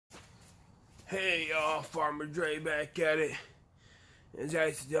Hey y'all, Farmer Dre back at it. As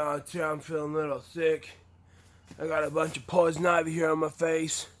I said, today I'm feeling a little sick. I got a bunch of poison ivy here on my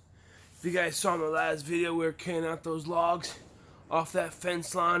face. If you guys saw my last video, we were carrying out those logs off that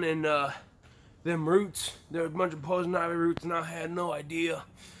fence line and them roots. There was a bunch of poison ivy roots and I had no idea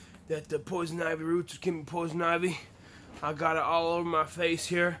that the poison ivy roots would give me poison ivy. I got it all over my face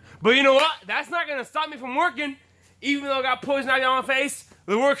here. But you know what? That's not gonna stop me from working. Even though I got poison ivy on my face,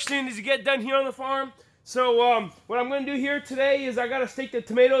 the work still needs to get done here on the farm. So what I'm going to do here today is I got to stake the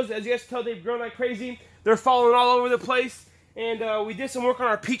tomatoes. As you guys can tell, they've grown like crazy. They're falling all over the place. And we did some work on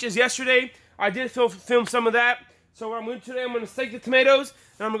our peaches yesterday. I did film some of that. So what I'm going to do today, I'm going to stake the tomatoes.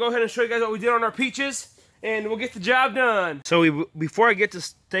 And I'm going to go ahead and show you guys what we did on our peaches. And we'll get the job done. So before I get to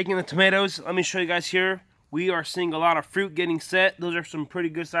staking the tomatoes, let me show you guys here. We are seeing a lot of fruit getting set. Those are some pretty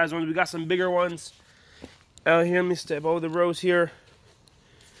good sized ones. We got some bigger ones out here. Let me step over the rows here.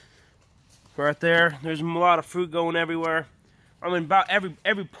 Right there, there's a lot of fruit going everywhere. I mean, about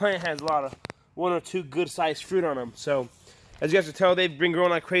every plant has a lot of one or two good sized fruit on them. So as you guys can tell, they've been growing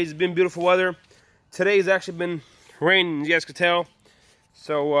like crazy. It's been beautiful weather. Today's actually been raining, as you guys can tell.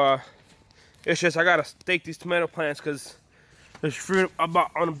 So it's just I gotta stake these tomato plants because there's fruit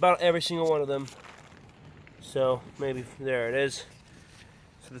on about every single one of them. So maybe there it is.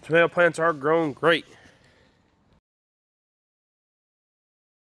 So the tomato plants are growing great.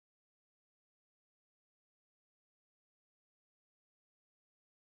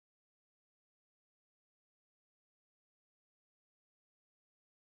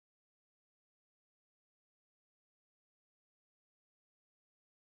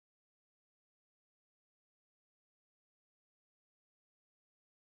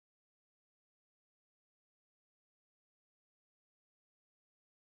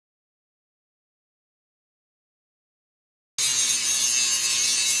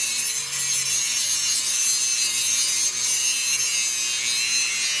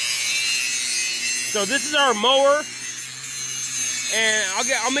 So this is our mower, and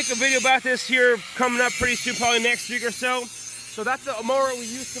I'll make a video about this here coming up pretty soon, probably next week or so. So that's the mower we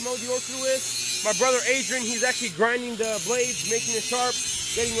used to mow the orchard with. My brother Adrian, he's actually grinding the blades, making it sharp,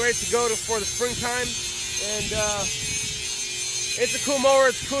 getting ready to go for the springtime. And it's a cool mower,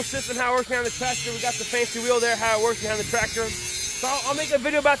 it's a cool system how it works behind the tractor. We got the fancy wheel there, how it works behind the tractor. So I'll make a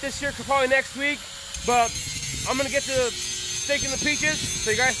video about this here probably next week, but I'm gonna get to staking the peaches, so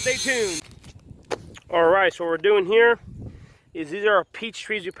you guys stay tuned. Alright, so what we're doing here is these are our peach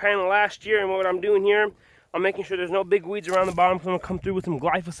trees we planted last year, and what I'm doing here, I'm making sure there's no big weeds around the bottom, so I'm going to come through with some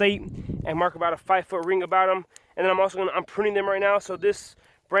glyphosate and mark about a 5-foot ring about them. And then I'm pruning them right now, so this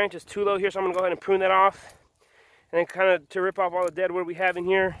branch is too low here, so I'm going to go ahead and prune that off. And then kind of to rip off all the dead wood we have in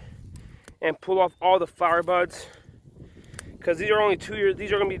here and pull off all the flower buds. Because these are only 2 years,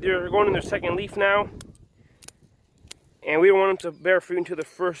 they're going in their second leaf now. And we don't want them to bear fruit until the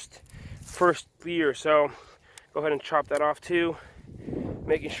first year, so go ahead and chop that off too,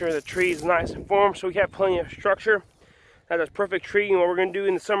 making sure the tree is nice and formed so we have plenty of structure. That's a perfect tree. And what we're going to do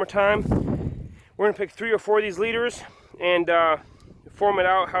in the summertime, we're going to pick 3 or 4 of these leaders and form it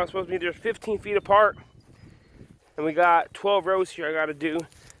out how it's supposed to be. They're 15 feet apart, and we got 12 rows here I got to do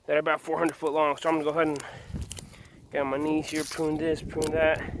that are about 400 foot long. So I'm going to go ahead and get on my knees here, prune this, prune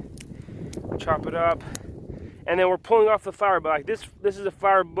that, chop it up. And then we're pulling off the flower bud. Like this is a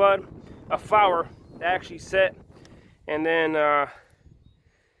flower bud, a flower that actually set. And then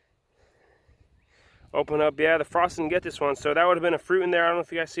open up, yeah, the frost didn't get this one. So that would have been a fruit in there. I don't know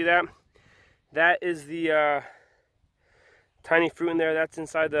if you guys see that. That is the tiny fruit in there. That's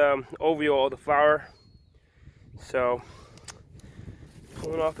inside the ovule of the flower. So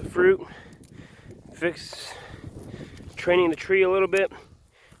pulling off the fruit, training the tree a little bit.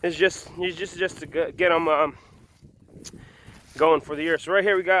 It's just to get them going for the year. So right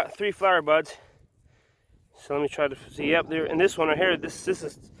here we got 3 flower buds. So let me try to see. Yep, there. And this one right here, this is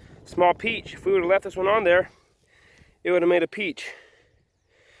a small peach. If we would have left this one on there, it would have made a peach.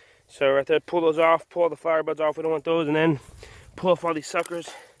 So right there, pull those off, pull all the flower buds off. We don't want those, and then pull off all these suckers.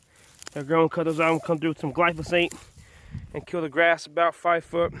 They're growing. Cut those out and come through with some glyphosate and kill the grass about 5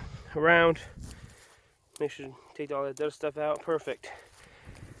 foot around. Make sure to take all that dead stuff out. Perfect.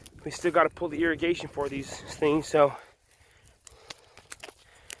 We still got to pull the irrigation for these things, so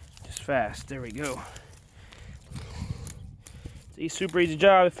just fast. There we go. It's a super easy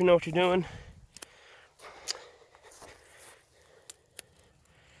job if you know what you're doing.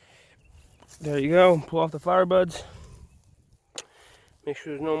 There you go. Pull off the flower buds. Make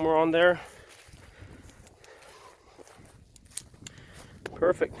sure there's no more on there.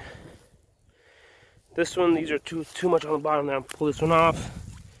 Perfect. This one, these are too much on the bottom there. I'll pull this one off.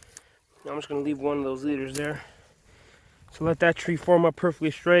 I'm just going to leave one of those leaders there. So let that tree form up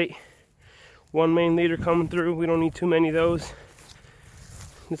perfectly straight. One main leader coming through. We don't need too many of those.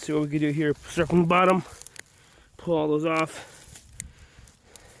 Let's see what we can do here. Start from the bottom. Pull all those off.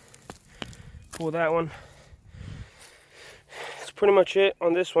 Pull that one. That's pretty much it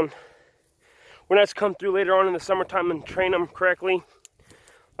on this one. We're going to come through later on in the summertime and train them correctly.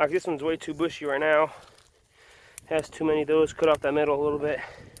 Like this one's way too bushy right now. Has too many of those. Cut off that middle a little bit.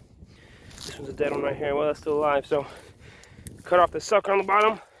 This one's a dead one right here. Well, that's still alive. So cut off the sucker on the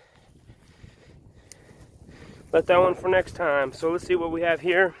bottom. Let that one for next time. So let's see what we have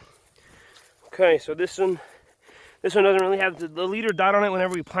here. Okay, so this one doesn't really have the leader dot on it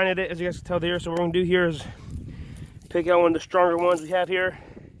whenever we planted it, as you guys can tell there. So what we're gonna do here is pick out one of the stronger ones we have here.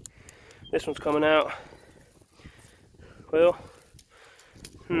 This one's coming out. Well,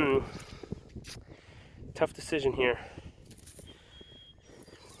 tough decision here.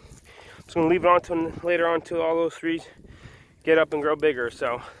 I'm just gonna leave it on to later on till all those trees get up and grow bigger.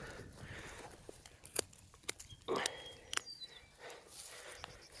 So that's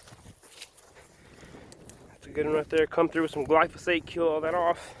a good one right there. Come through with some glyphosate, kill all that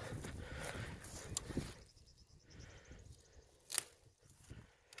off.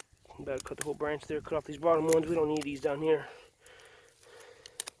 Better cut the whole branch there, cut off these bottom ones. We don't need these down here.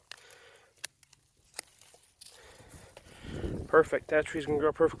 Perfect, that tree's gonna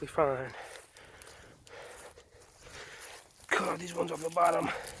grow perfectly fine. Cut off these ones off the bottom.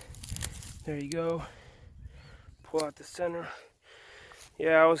 There you go. Pull out the center.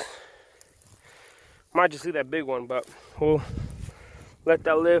 Yeah, might just leave that big one, but we'll let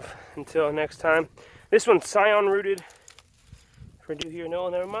that live until next time. This one's scion rooted. Do here, no,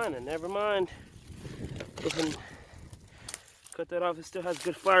 never mind. Cut that off. It still has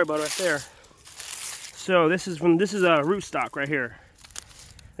good flower bud right there. So this is a rootstock right here.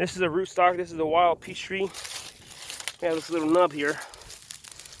 This is a rootstock. This is a wild peach tree. We have this little nub here.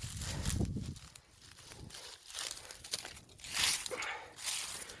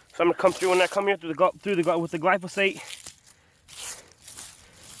 So I'm gonna come through when I come here with the glyphosate.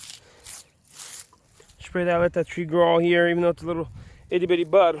 Spray that, let that tree grow all here, even though it's a little itty bitty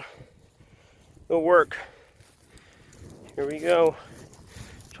bud. It'll work. Here we go.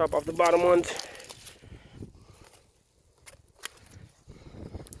 Chop off the bottom ones.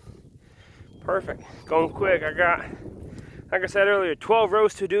 Perfect. Going quick. I got, like I said earlier, 12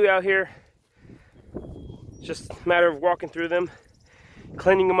 rows to do out here. It's just a matter of walking through them,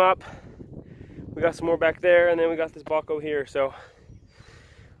 cleaning them up. We got some more back there, and then we got this Baco here. So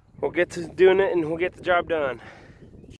we'll get to doing it and we'll get the job done.